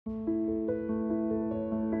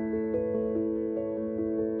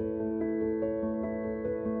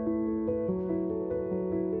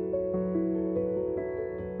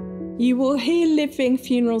You will hear living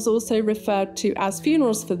funerals also referred to as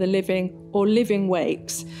funerals for the living or living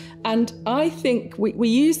wakes. And I think we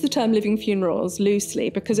use the term living funerals loosely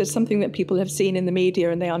because it's something that people have seen in the media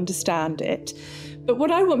and they understand it. But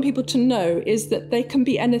what I want people to know is that they can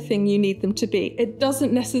be anything you need them to be. It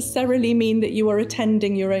doesn't necessarily mean that you are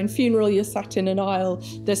attending your own funeral, you're sat in an aisle,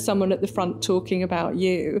 there's someone at the front talking about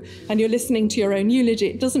you, and you're listening to your own eulogy.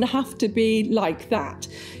 It doesn't have to be like that.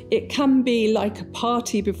 It can be like a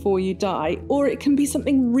party before you die, or it can be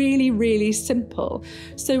something really, really simple.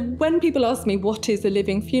 So when people ask me what is a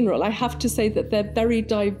living funeral, I have to say that they're very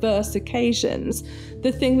diverse occasions.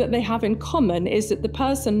 The thing that they have in common is that the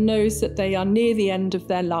person knows that they are near the end of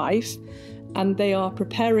their life and they are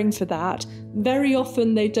preparing for that. Very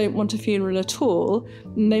often they don't want a funeral at all,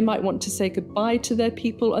 and they might want to say goodbye to their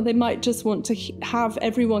people, or they might just want to have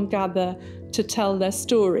everyone gather to tell their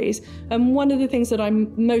stories. And one of the things that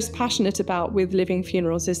I'm most passionate about with living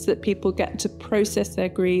funerals is that people get to process their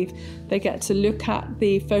grief, they get to look at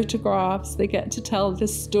the photographs, they get to tell the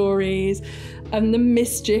stories, and the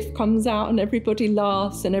mischief comes out and everybody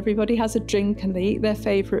laughs and everybody has a drink and they eat their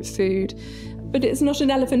favourite food. But it's not an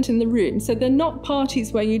elephant in the room. So they're not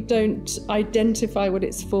parties where you don't identify what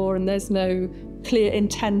it's for and there's no clear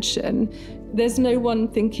intention. There's no one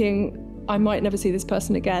thinking, I might never see this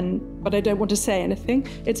person again, but I don't want to say anything.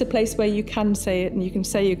 It's a place where you can say it and you can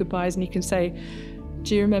say your goodbyes and you can say,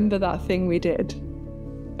 do you remember that thing we did?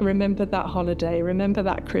 Remember that holiday? Remember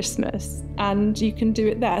that Christmas? And you can do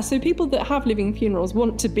it there. So people that have living funerals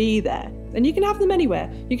want to be there. And you can have them anywhere.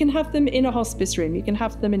 You can have them in a hospice room. You can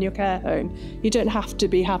have them in your care home. You don't have to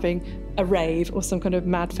be having a rave or some kind of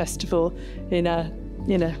mad festival in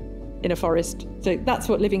a forest. So that's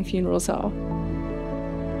what living funerals are.